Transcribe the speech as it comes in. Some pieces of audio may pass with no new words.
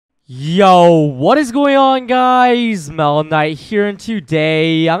Yo, what is going on, guys? Melonite here, and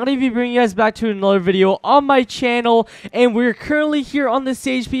today I'm going to be bringing you guys back to another video on my channel, and we're currently here on the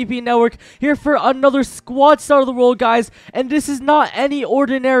Sage PvP network here for another squad start of the world, guys. And this is not any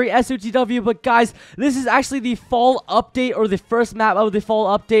ordinary SOTW, but guys, this is actually the fall update, or the first map of the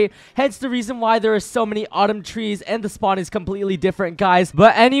fall update, hence the reason why there are so many autumn trees and the spawn is completely different, guys.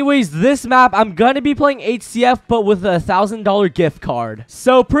 But anyways, this map I'm going to be playing HCF, but with a $1,000 gift card.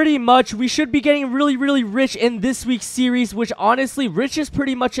 So pretty much we should be getting really rich in this week's series, which honestly, rich is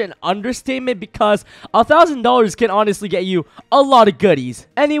pretty much an understatement because $1,000 can honestly get you a lot of goodies.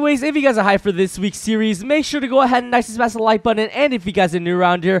 Anyways, if you guys are hyped for this week's series, make sure to go ahead and nicely smash the like button, and if you guys are new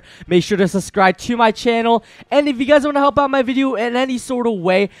around here, make sure to subscribe to my channel. And if you guys want to help out my video in any sort of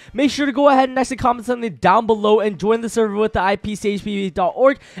way, make sure to go ahead and nicely comment something down below and join the server with the IP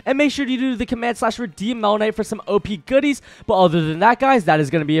sagepvp.org, and make sure to do the command/redeem Melonite for some OP goodies. But other than that, guys, that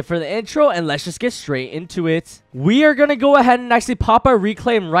is going to be it for the intro, and let's just get straight into it. We are gonna go ahead and actually pop our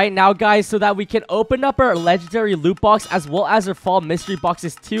reclaim right now, guys, so that we can open up our legendary loot box as well as our fall mystery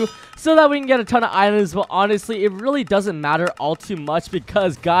boxes too, so that we can get a ton of items. But honestly, it really doesn't matter all too much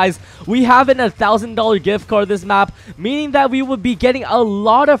because, guys, we have a $1,000 gift card this map, meaning that we would be getting a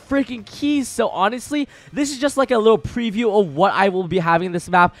lot of freaking keys. So honestly, this is just like a little preview of what I will be having this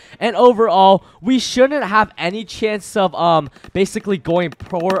map, and overall we shouldn't have any chance of basically going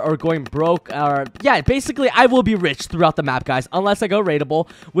poor or going broke, or yeah, basically I will be rich throughout the map, guys, unless I go raidable,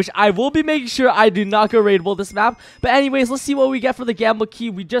 which I will be making sure I do not go raidable this map. But anyways, let's see what we get for the gamble key.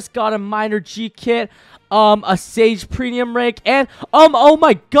 We just got a minor G kit, a Sage premium rank, and oh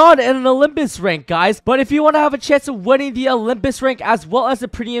my god, and an Olympus rank, guys. But if you want to have a chance of winning the Olympus rank as well as the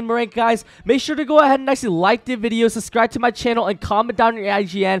premium rank, guys, make sure to go ahead and actually like the video, subscribe to my channel, and comment down your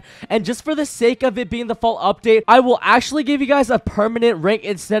IGN. And just for the sake of it being the fall update, I will actually give you guys a permanent rank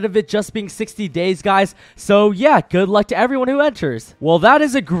instead of it just being 60 days, guys. So yeah, good luck to everyone who enters. Well, that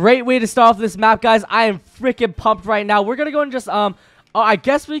is a great way to start off this map, guys. I am freaking pumped right now. We're gonna go and just oh, I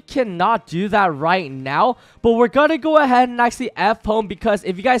guess we cannot do that right now, but we're gonna go ahead and actually F home, because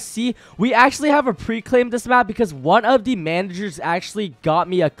if you guys see, we actually have a pre-claim this map because one of the managers actually got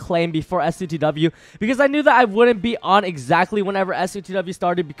me a claim before SOTW, because I knew that I wouldn't be on exactly whenever SOTW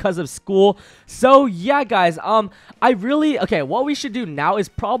started because of school. So yeah, guys, okay, what we should do now is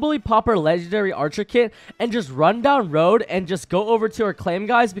probably pop our legendary archer kit and just run down road and just go over to our claim,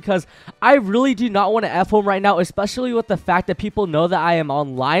 guys, because I really do not want to F home right now, especially with the fact that people know that I am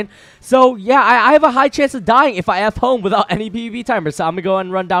online. So yeah, I have a high chance of dying if I F home without any PvP timer. So I'm gonna go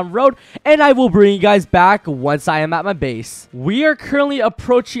and run down road, and I will bring you guys back once I am at my base. We are currently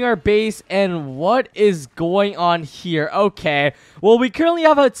approaching our base, and what is going on here? Okay, well, we currently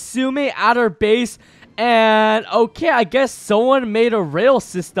have a Tsume at our base. And okay, I guess someone made a rail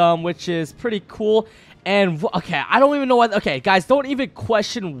system, which is pretty cool. And okay, I don't even know what. Okay, guys, don't even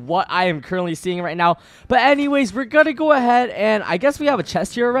question what I am currently seeing right now. But anyways, we're gonna go ahead, and I guess we have a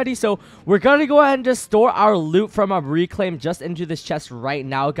chest here already, so we're gonna go ahead and just store our loot from our reclaim just into this chest right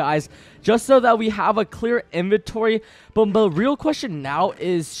now, guys, just so that we have a clear inventory. But the real question now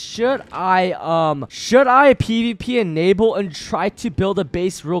is, should I PvP enable and try to build a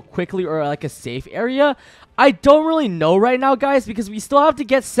base real quickly, or like a safe area? I don't really know right now, guys, because we still have to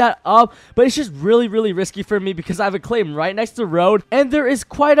get set up, but it's just really risky for me because I have a claim right next to the road, and there is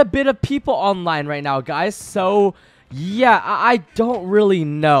quite a bit of people online right now, guys. So yeah, I don't really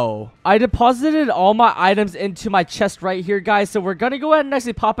know. I deposited all my items into my chest right here, guys. So we're gonna go ahead and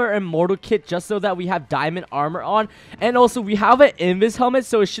actually pop our immortal kit just so that we have diamond armor on. And also we have an invis helmet,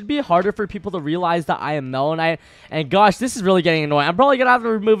 so it should be harder for people to realize that I am Melonite. And gosh, this is really getting annoying. I'm probably gonna have to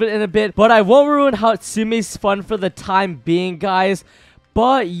remove it in a bit, but I won't ruin Hatsume's fun for the time being, guys.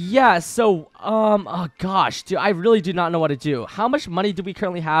 But yeah, so oh gosh, dude, I really do not know what to do. How much money do we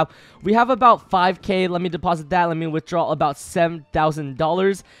currently have? We have about 5k. Let me deposit that. Let me withdraw about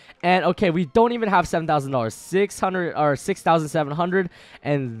 $7,000. And okay, we don't even have $7,000. 600 or 6,700.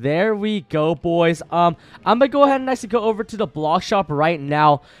 And there we go, boys. I'm gonna go ahead and actually go over to the block shop right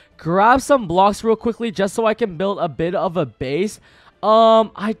now, grab some blocks real quickly just so I can build a bit of a base.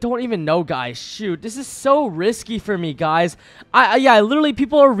 I don't even know, guys. Shoot, this is so risky for me, guys. Yeah, literally,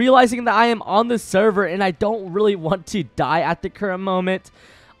 people are realizing that I am on the server, and I don't really want to die at the current moment.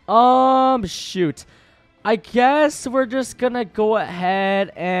 Shoot. I guess we're just gonna go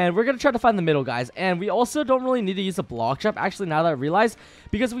ahead and we're gonna try to find the middle, guys. And we also don't really need to use a block shop, actually, now that I realize,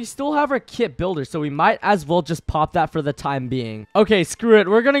 because we still have our kit builder, so we might as well just pop that for the time being. Okay, screw it.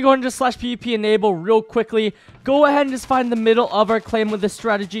 We're gonna go and just slash PvP enable real quickly. Go ahead and just find the middle of our claim with this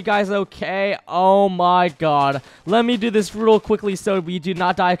strategy, guys. Okay. Oh my god. Let me do this real quickly so we do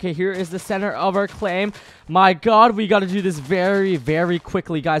not die. Okay, here is the center of our claim. My god, we gotta do this very, very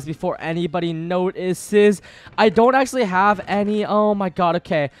quickly, guys, before anybody notices. I don't actually have any. Oh my god.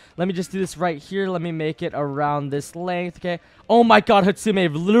 Okay, let me just do this right here. Let me make it around this length. Okay. Oh my god, Hatsume,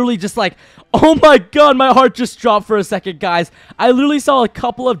 literally just like, oh my god, my heart just dropped for a second, guys. I literally saw a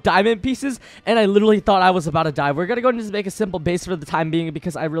couple of diamond pieces, and I literally thought I was about to die. We're gonna go and just make a simple base for the time being,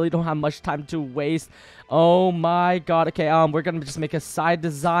 because I really don't have much time to waste. Oh my god. Okay, we're gonna just make a side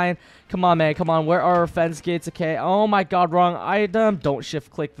design. Come on, man, come on. Where are our fence gates? Okay, oh my god, wrong item. Don't shift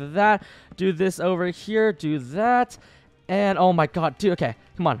click that. Do this over here, do that. And oh my god, dude, okay,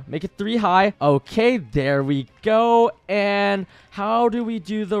 come on, make it 3 high. Okay, there we go. And how do we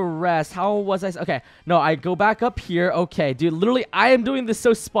do the rest? How was I? Okay, no, I go back up here. Okay, dude, literally, I am doing this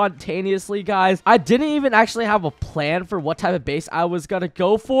so spontaneously, guys. I didn't even actually have a plan for what type of base I was gonna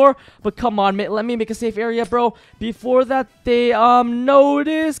go for. But come on, man, let me make a safe area, bro, before that they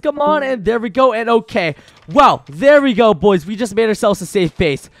notice. Come on, and there we go. And okay, wow, there we go, boys. We just made ourselves a safe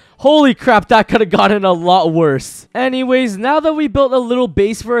base. Holy crap, that could have gotten a lot worse. Anyways, now that we built a little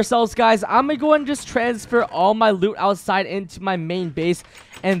base for ourselves, guys, I'm gonna go and just transfer all my loot outside into my main base.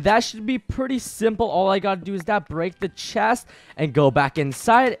 And that should be pretty simple. All I gotta do is break the chest and go back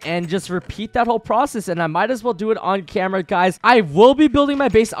inside and just repeat that whole process. And I might as well do it on camera, guys. I will be building my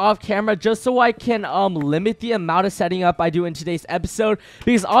base off camera just so I can limit the amount of setting up I do in today's episode,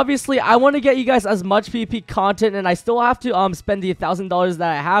 because obviously I want to get you guys as much PvP content, and I still have to spend the $1,000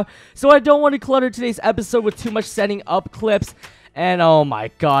 that I have, so I don't want to clutter today's episode with too much setting up clips. And oh my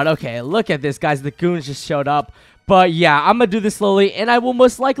god, okay, look at this, guys. The goons just showed up. But yeah, I'm gonna do this slowly, and I will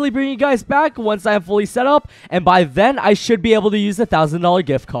most likely bring you guys back once I am fully set up, and by then I should be able to use the $1,000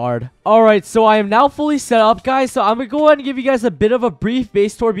 gift card. Alright, so I am now fully set up, guys, so I'm gonna go ahead and give you guys a bit of a brief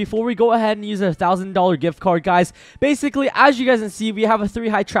base tour before we go ahead and use a $1,000 gift card, guys. Basically, as you guys can see, we have a 3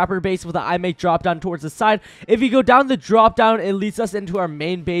 high trapper base with an iMake drop down towards the side. If you go down the drop down, it leads us into our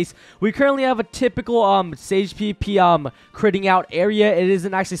main base. We currently have a typical Sage PP critting out area. It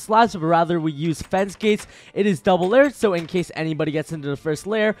isn't actually slabs, but rather we use fence gates. It is double layered, so in case anybody gets into the first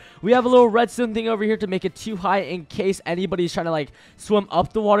layer, we have a little redstone thing over here to make it too high in case anybody's trying to like swim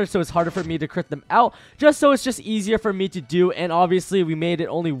up the water, so it's harder for me to crit them out, just so it's just easier for me to do. And obviously we made it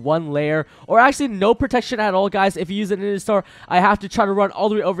only 1 layer, or actually no protection at all, guys. If you use it in the store, I have to try to run all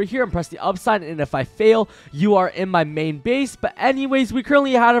the way over here and press the up sign, and if I fail, you are in my main base. But anyways, we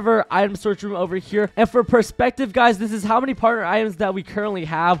currently have our item storage room over here, and for perspective, guys, this is how many partner items that we currently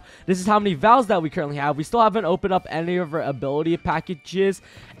have. This is how many vows that we currently have. We still haven't opened up any of our ability packages,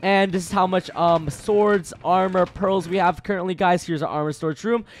 and this is how much swords, armor, pearls we have currently, guys. Here's our armor storage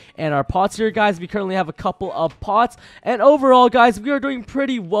room and our pots here, guys. We currently have a couple of pots, and overall, guys, we are doing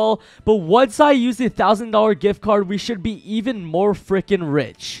pretty well. But once I use the $1,000 gift card, we should be even more freaking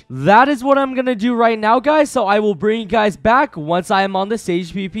rich. That is what I'm gonna do right now, guys, so I will bring you guys back once I am on the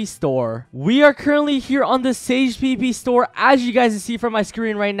Sage PP store. We are currently here on the Sage PP store, as you guys can see from my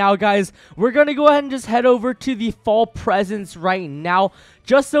screen right now, guys. We're gonna go ahead and just head over to the fall presents right now,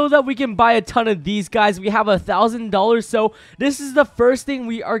 just so that we can buy a ton of these, guys. We have $1,000, so this is the first thing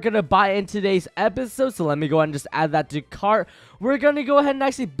we are gonna buy in today's episode. So let me go ahead and just add that to cart. We're gonna go ahead and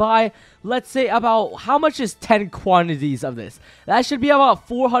actually buy, let's say, about, how much is 10 quantities of this? That should be about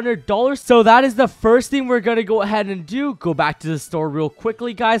 $400. So that is the first thing we're gonna go ahead and do. Go back to the store real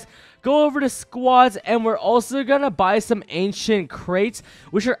quickly, guys. Go over to squads, and we're also gonna buy some ancient crates,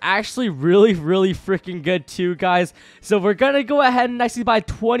 which are actually really freaking good too, guys. So we're gonna go ahead and actually buy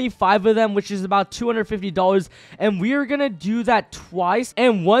 25 of them, which is about $250, and we are gonna do that twice.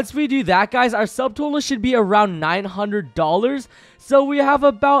 And once we do that, guys, our subtotal should be around $900. So we have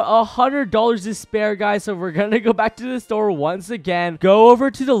about $100 to spare, guys. So we're gonna go back to the store once again, go over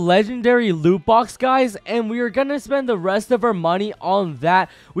to the legendary loot box, guys, and we are gonna spend the rest of our money on that.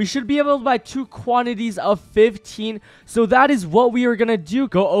 We should be able to buy 2 quantities of 15. So that is what we are gonna do.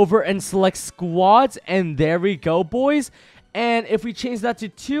 Go over and select squads, and there we go, boys. And if we change that to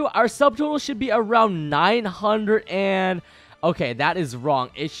 2, our subtotal should be around 900 and Okay, that is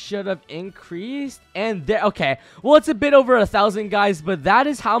wrong. It should have increased. And there, okay. Well, it's a bit over 1,000, guys, but that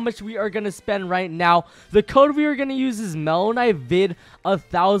is how much we are going to spend right now. The code we are going to use is Melonite vid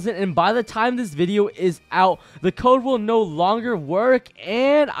 1000, and by the time this video is out, the code will no longer work,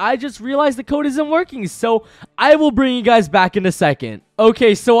 and I just realized the code isn't working, so I will bring you guys back in a second.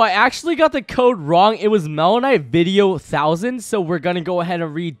 Okay, so I actually got the code wrong. It was Melonite video 1000, so we're going to go ahead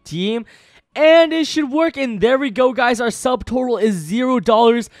and redeem. And it should work, and there we go, guys. Our subtotal is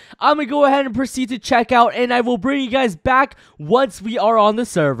 $0. I'm gonna go ahead and proceed to checkout, and I will bring you guys back once we are on the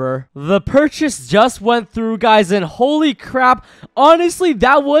server. The purchase just went through, guys, and holy crap, honestly,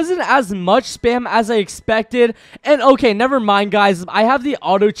 that wasn't as much spam as I expected. And okay, never mind, guys. I have the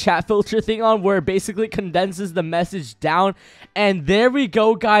auto chat filter thing on where it basically condenses the message down, and there we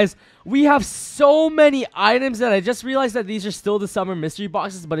go, guys. We have so many items that I just realized that these are still the summer mystery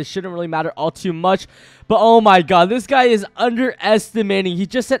boxes, but it shouldn't really matter all too much. But oh my god, this guy is underestimating. He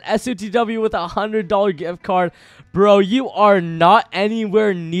just said SOTW with a $100 gift card. Bro, you are not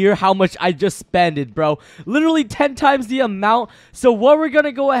anywhere near how much I just spent, bro. Literally 10 times the amount. So what we're going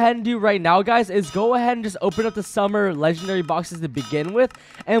to go ahead and do right now, guys, is go ahead and just open up the summer legendary boxes to begin with.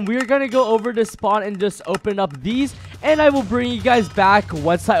 And we're going to go over to spawn and just open up these. And I will bring you guys back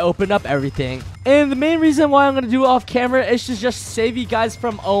once I open up everything. And the main reason why I'm going to do it off camera is to just save you guys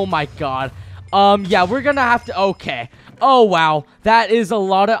from, oh my god. Yeah, we're going to have to, okay. Oh, wow. That is a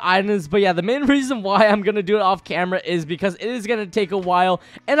lot of items. But yeah, the main reason why I'm going to do it off camera is because it is going to take a while.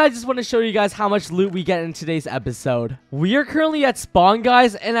 And I just want to show you guys how much loot we get in today's episode. We are currently at spawn,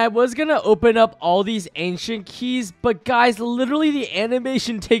 guys. And I was going to open up all these ancient keys. But guys, literally the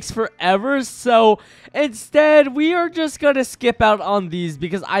animation takes forever. So instead, we are just going to skip out on these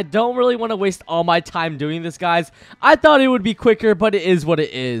because I don't really want to waste all my time doing this, guys. I thought it would be quicker, but it is what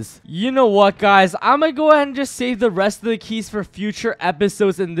it is. You know what, guys? I'm going to go ahead and just save the rest of the keys for future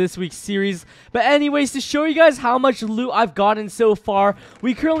episodes in this week's series. But anyways, to show you guys how much loot I've gotten so far,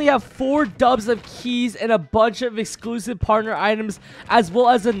 we currently have 4 dubs of keys and a bunch of exclusive partner items, as well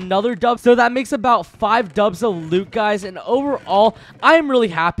as another dub. So that makes about 5 dubs of loot, guys. And overall, I'm really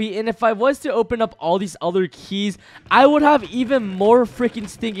happy. And if I was to open up all these other keys, I would have even more freaking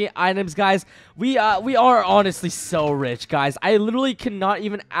stinking items, guys. We are honestly so rich, guys. I literally cannot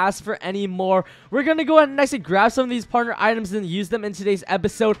even ask for any more. We're gonna go ahead and actually grab some of these partner items and use them in today's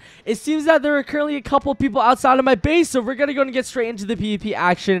episode. It seems that there are currently a couple people outside of my base, so we're gonna go and get straight into the PvP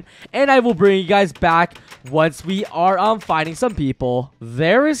action, and I will bring you guys back once we are fighting some people.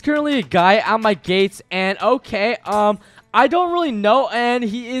 There is currently a guy at my gates, and okay, I don't really know, and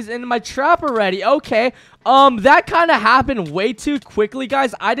he is in my trap already. Okay, that kind of happened way too quickly,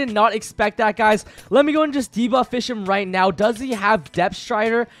 guys. I did not expect that, guys. Let me go and just debuff fish him right now. Does he have Depth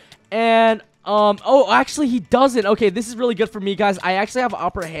Strider? And oh, actually he doesn't. Okay, this is really good for me, guys. I actually have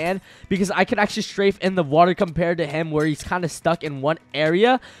upper hand because I can actually strafe in the water compared to him where he's kind of stuck in one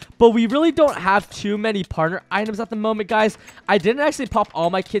area. But we really don't have too many partner items at the moment, guys. I didn't actually pop all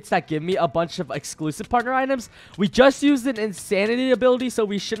my kits that give me a bunch of exclusive partner items. We just used an insanity ability, so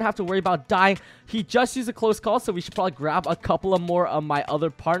we shouldn't have to worry about dying. He just used a close call, so we should probably grab a couple of more of my other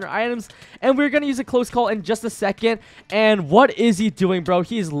partner items. And we're going to use a close call in just a second. And what is he doing, bro?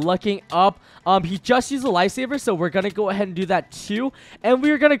 He's looking up. He just used a lifesaver, so we're going to go ahead and do that too. And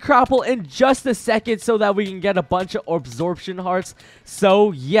we're going to grapple in just a second so that we can get a bunch of absorption hearts.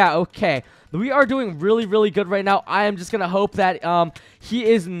 So, yeah, okay. We are doing really, really good right now. I am just going to hope that he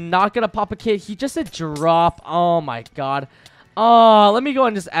is not going to pop a kit. He just said drop. Oh, my God. Let me go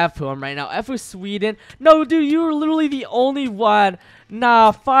and just F him right now. F with Sweden. No, dude, you're literally the only one.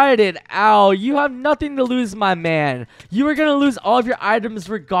 Nah, fight it out. You have nothing to lose, my man. You are gonna lose all of your items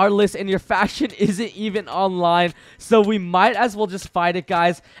regardless, and your faction isn't even online. So we might as well just fight it,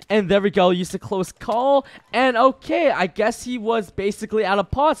 guys. And there we go. Use a close call. And okay, I guess he was basically out of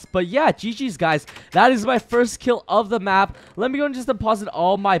pots. But yeah, GG's, guys. That is my first kill of the map. Let me go and just deposit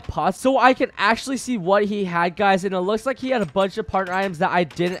all my pots so I can actually see what he had, guys. And it looks like he had a bunch of partner items that I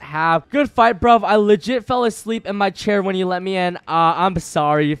didn't have. Good fight, bruv. I legit fell asleep in my chair when you let me in. I'm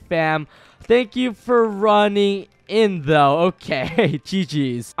sorry, fam. Thank you for running in, though. Okay,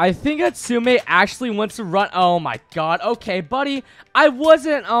 GG's. I think Atsume actually wants to run. Oh, my God. Okay, buddy. I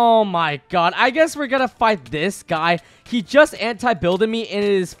wasn't. Oh, my God. I guess we're gonna fight this guy. He just anti-builded me, and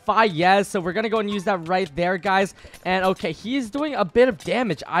it is 5 yes, so we're gonna go and use that right there, guys. And okay, he is doing a bit of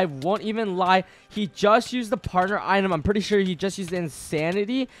damage. I won't even lie. He just used the partner item. I'm pretty sure he just used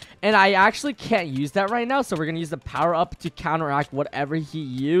insanity, and I actually can't use that right now, so we're gonna use the power up to counteract whatever he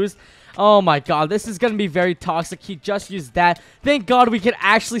used. Oh my god, this is gonna be very toxic. He just used that. Thank god we can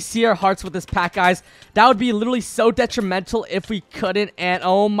actually see our hearts with this pack, guys. That would be literally so detrimental if we couldn't. And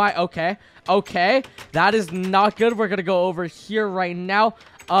oh my, okay, that is not good. We're gonna go over here right now.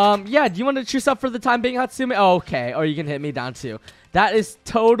 Yeah, do you want to choose up for the time being, Hatsume? Oh, okay, or you can hit me down too. That is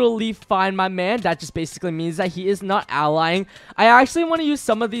totally fine, my man. That just basically means that he is not allying. I actually want to use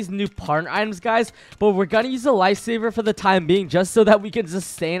some of these new partner items, guys, but we're going to use a lifesaver for the time being just so that we can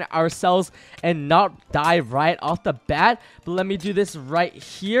sustain ourselves and not die right off the bat. But let me do this right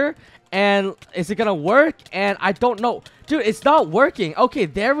here. And is it going to work? And I don't know. Dude, it's not working. Okay,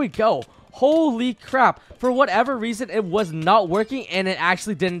 there we go. Holy crap. For whatever reason, it was not working, and it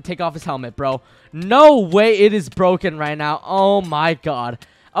actually didn't take off his helmet, bro. No way it is broken right now. Oh my god.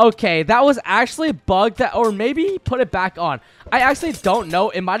 Okay, that was actually a bug that, or maybe he put it back on. I actually don't know.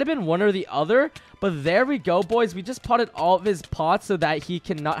 It might have been one or the other, but there we go, boys. We just potted all of his pots so that he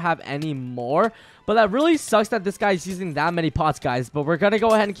cannot have any more. But that really sucks that this guy's using that many pots, guys. But we're going to go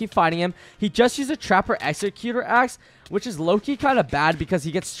ahead and keep fighting him. He just used a Trapper Executor Axe, which is low-key kind of bad because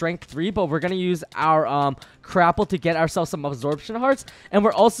he gets Strength 3. But we're going to use our Crapple to get ourselves some Absorption Hearts. And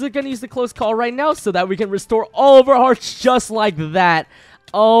we're also going to use the Close Call right now so that we can restore all of our hearts just like that.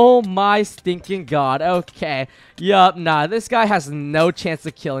 Oh my stinking god. Okay. Yup, nah, this guy has no chance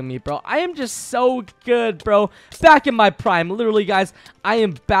of killing me, bro. I am just so good, bro. Back in my prime. Literally, guys, I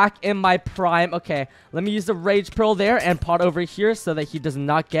am back in my prime. Okay, let me use the Rage Pearl there and pot over here so that he does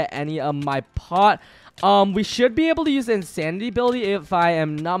not get any of my pot. We should be able to use the Insanity ability if I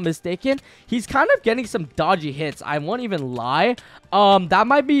am not mistaken. He's kind of getting some dodgy hits. I won't even lie. That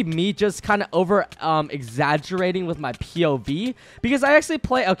might be me just kind of over exaggerating with my POV because I actually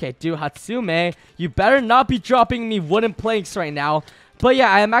play. Okay, dude, Hatsume, you better not be dropping me wooden planks right now. But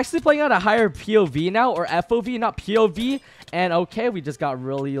yeah, I am actually playing at a higher POV now, or FOV, not POV. And okay, we just got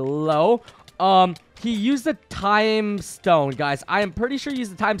really low. He used the time stone, guys. I am pretty sure he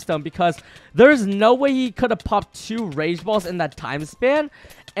used the time stone because there's no way he could have popped 2 rage balls in that time span.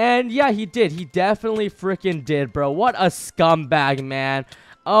 And yeah, he did. He definitely freaking did, bro. What a scumbag, man.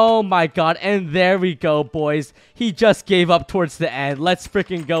 Oh my god. And there we go, boys. He just gave up towards the end. Let's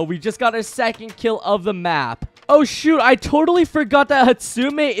freaking go. We just got our second kill of the map. Oh, shoot. I totally forgot that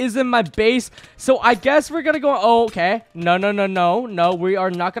Hatsume is in my base. So I guess we're going to go. Oh, okay. No. We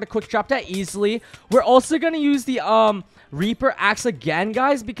are not going to quick drop that easily. We're also going to use the Reaper Axe again,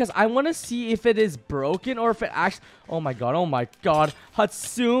 guys, because I want to see if it is broken or if it actually... Oh my god.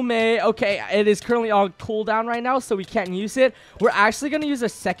 Hatsume. Okay, it is currently on cooldown right now, so we can't use it. We're actually going to use a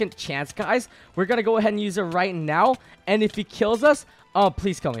second chance, guys. We're going to go ahead and use it right now. And if he kills us... Oh,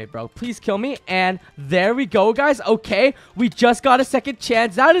 please kill me, bro. Please kill me. And there we go, guys. Okay, we just got a second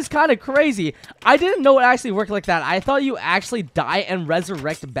chance. That is kind of crazy. I didn't know it actually worked like that. I thought you actually die and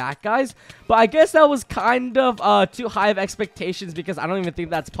resurrect back, guys. But I guess that was kind of too high of expectations because I don't even think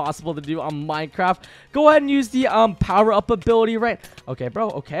that's possible to do on Minecraft. Go ahead and use the power-up ability, right? Okay, bro.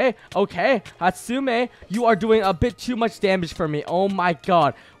 Okay. Hatsume, you are doing a bit too much damage for me. Oh, my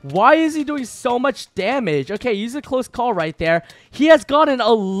god. Why is he doing so much damage? Okay, use a close call right there. He has gotten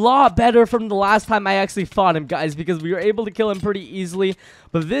a lot better from the last time I actually fought him, guys, because we were able to kill him pretty easily.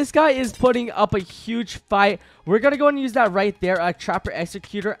 But this guy is putting up a huge fight. We're going to go and use that right there, a Trapper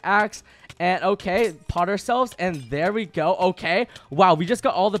Executor Axe. And okay, pot ourselves, and there we go. Okay, wow, we just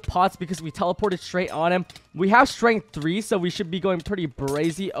got all the pots because we teleported straight on him. We have strength 3, so we should be going pretty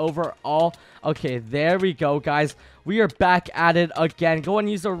brazy overall. Okay, there we go, guys. We are back at it again. Go and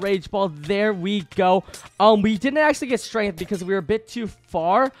use a rage ball. There we go. We didn't actually get strength because we were a bit too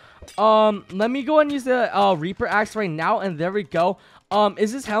far. Let me go and use the Reaper Axe right now, and there we go.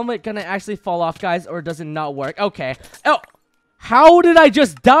 Is this helmet gonna actually fall off, guys, or does it not work? Okay. Oh. How did I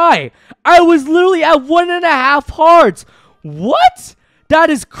just die? I was literally at 1.5 hearts. What?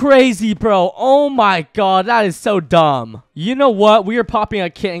 That is crazy, bro. Oh my god, that is so dumb. You know what? We are popping a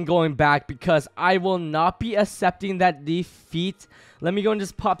kit and going back because I will not be accepting that defeat. Let me go and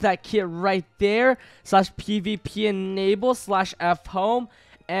just pop that kit right there. /PvP enable /F home.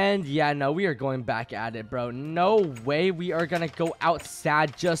 And yeah, no, we are going back at it, bro. No way we are gonna go out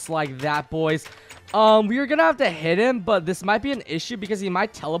sad just like that, boys. We are gonna have to hit him, but this might be an issue because he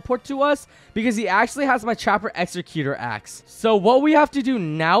might teleport to us because he actually has my Trapper Executor Axe. So what we have to do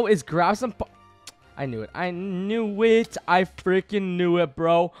now is grab some... I knew it. I freaking knew it,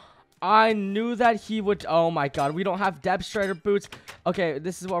 bro. I knew that he would... Oh my god, we don't have Depth Strider boots. Okay,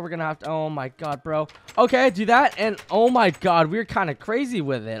 this is what we're gonna have to... Oh my god, bro. Okay, do that, and oh my god, we're kind of crazy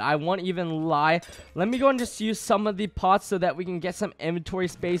with it. I won't even lie. Let me go and just use some of the pots so that we can get some inventory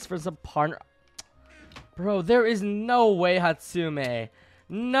space for some partner... Bro, there is no way, Hatsume.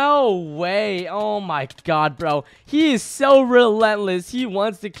 No way. Oh my god, bro. He is so relentless. He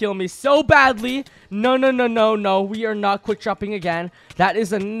wants to kill me so badly. No, no, no, no, no. We are not quick dropping again. That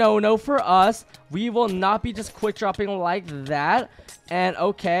is a no-no for us. We will not be just quick dropping like that. And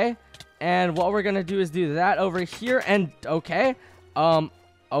okay. And what we're gonna do is do that over here. And okay.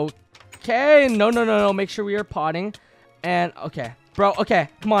 Okay. No, no, no, no. Make sure we are potting. And okay. Bro, okay.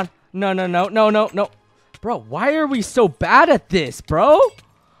 Come on. No, no, no, no, no, no. Bro, why are we so bad at this, bro?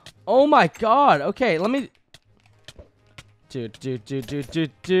 Oh my god. Okay, let me... Dude.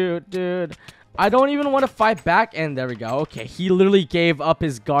 I don't even want to fight back. And there we go. Okay, he literally gave up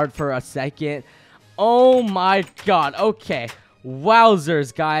his guard for a second. Oh my god. Okay.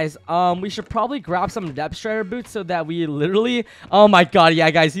 Wowzers, guys. We should probably grab some depth strider boots so that we literally... Oh my god,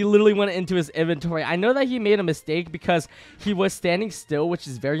 yeah, guys. He literally went into his inventory. I know that he made a mistake because he was standing still, which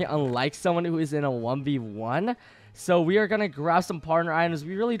is very unlike someone who is in a 1v1. So we are going to grab some partner items.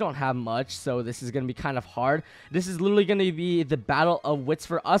 We really don't have much, so this is going to be kind of hard. This is literally going to be the battle of wits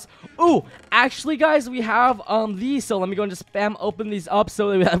for us. Ooh, actually, guys, we have these. So let me go and just spam open these up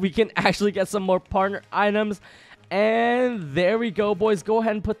so that we can actually get some more partner items. And there we go, boys. Go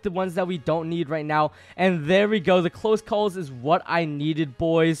ahead and put the ones that we don't need right now. And there we go. The close calls is what I needed,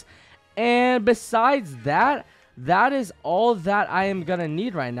 boys. And besides that, that is all that I am gonna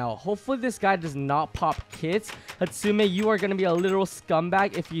need right now. Hopefully this guy does not pop kits. Hatsume, you are gonna be a literal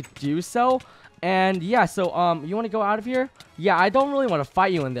scumbag if you do so. And yeah, so you want to go out of here? Yeah, I don't really want to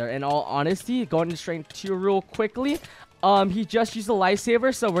fight you in there, in all honesty. Going straight to you real quickly. He just used a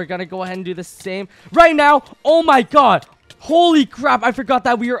lifesaver, so we're gonna go ahead and do the same right now. Oh my god. Holy crap, I forgot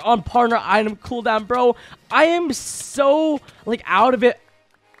that we are on partner item cooldown, bro. I am so, like, out of it.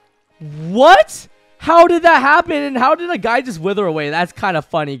 What? How did that happen? And how did a guy just wither away? That's kind of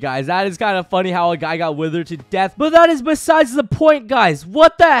funny, guys. That is kind of funny how a guy got withered to death. But that is besides the point, guys.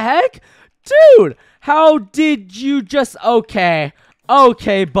 What the heck? Dude, how did you just... Okay.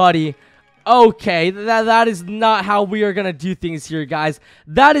 Okay, buddy. Okay, that is not how we are gonna do things here, guys.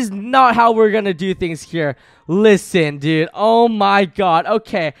 That is not how we're gonna do things here. Listen, dude. Oh my god.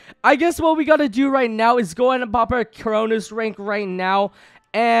 Okay, I guess what we gotta do right now is go ahead and pop our Cronus rank right now.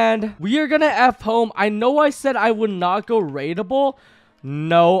 And we are gonna F home. I know I said I would not go raidable.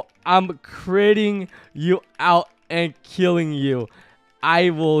 No, I'm critting you out and killing you.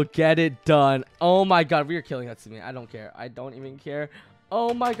 I will get it done. Oh my god, we are killing Hatsumi. I don't care. I don't even care.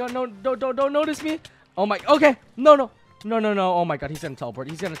 Oh my god, no, don't notice me. Oh my, okay, no. Oh my god, he's gonna teleport.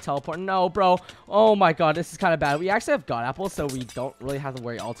 He's gonna teleport. No, bro. Oh my god, this is kind of bad. We actually have God Apple, so we don't really have to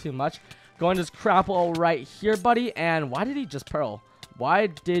worry all too much. Go and just crapple right here, buddy. And why did he just pearl? Why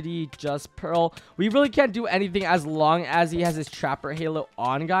did he just pearl? We really can't do anything as long as he has his Trapper Halo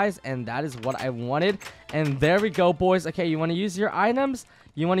on, guys. And that is what I wanted. And there we go, boys. Okay, you want to use your items?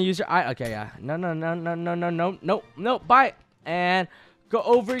 You want to use your okay, yeah. No. Bye. And go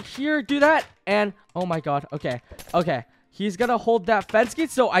over here, do that. And oh my god. Okay. He's gonna hold that fence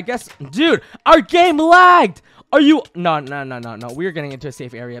gate. So I guess, dude, our game lagged. Are you? No. We're getting into a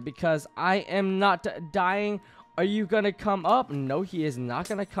safe area because I am not dying. Are you gonna come up? No, he is not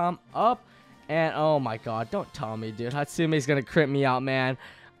gonna come up. And oh my god, don't tell me, dude. Hatsume's gonna crit me out, man.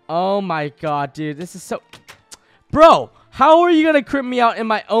 Oh my god, dude. This is so... Bro, how are you gonna crit me out in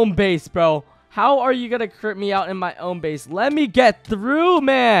my own base, bro? How are you gonna crit me out in my own base? Let me get through,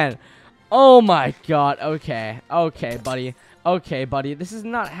 man. Oh my god. Okay, buddy. Okay, buddy. This is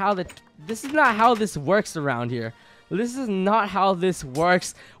not how this works around here. This is not how this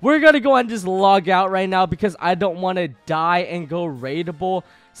works. We're gonna go and just log out right now because I don't want to die and go raidable.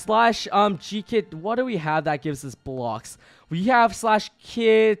 Slash G-Kit. What do we have that gives us blocks? We have slash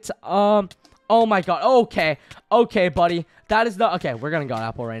kit. Oh my god. Okay, buddy. That is not okay. We're gonna God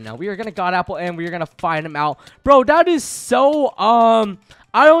Apple right now. We are gonna God Apple and we are gonna find him out, bro. That is so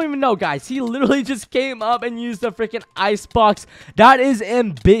I don't even know, guys. He literally just came up and used the freaking icebox. That is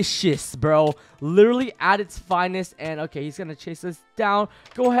ambitious, bro. Literally at its finest. And okay, he's gonna chase us down.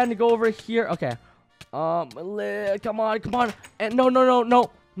 Go ahead and go over here. Okay. Come on. And no.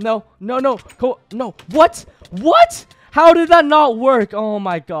 Go. No. What? How did that not work? Oh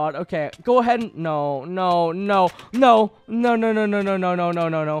my god. Okay. Go ahead and no.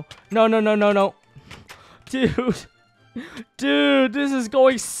 Dude, this is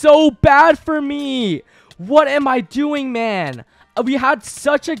going so bad for me. What am I doing, man? We had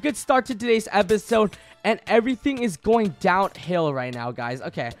such a good start to today's episode, and everything is going downhill right now, guys.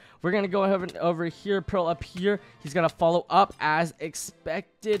 Okay, we're going to go over here, Pearl up here. He's going to follow up as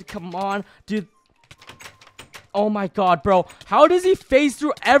expected. Come on, dude. Oh my god, bro. How does he phase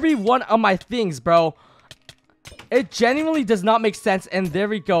through every one of my things, bro? It genuinely does not make sense. And there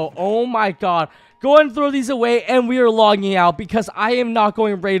we go. Oh my god. Go ahead and throw these away, and we are logging out because I am not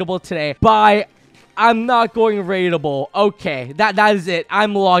going raidable today. Bye. I'm not going raidable. Okay, that is it.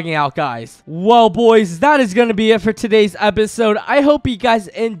 I'm logging out, guys. Well, boys, that is going to be it for today's episode. I hope you guys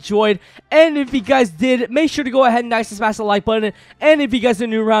enjoyed. And if you guys did, make sure to go ahead and smash the like button. And if you guys are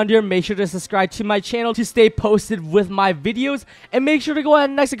new around here, make sure to subscribe to my channel to stay posted with my videos. And make sure to go ahead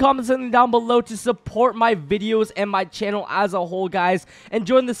and comment something down below to support my videos and my channel as a whole, guys. And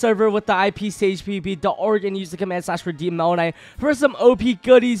join the server with the IP sagepvp.org and use the command /redeem Melonite for some OP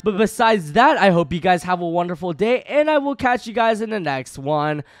goodies. But besides that, I hope you guys have a wonderful day, and I will catch you guys in the next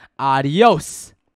one. Adios.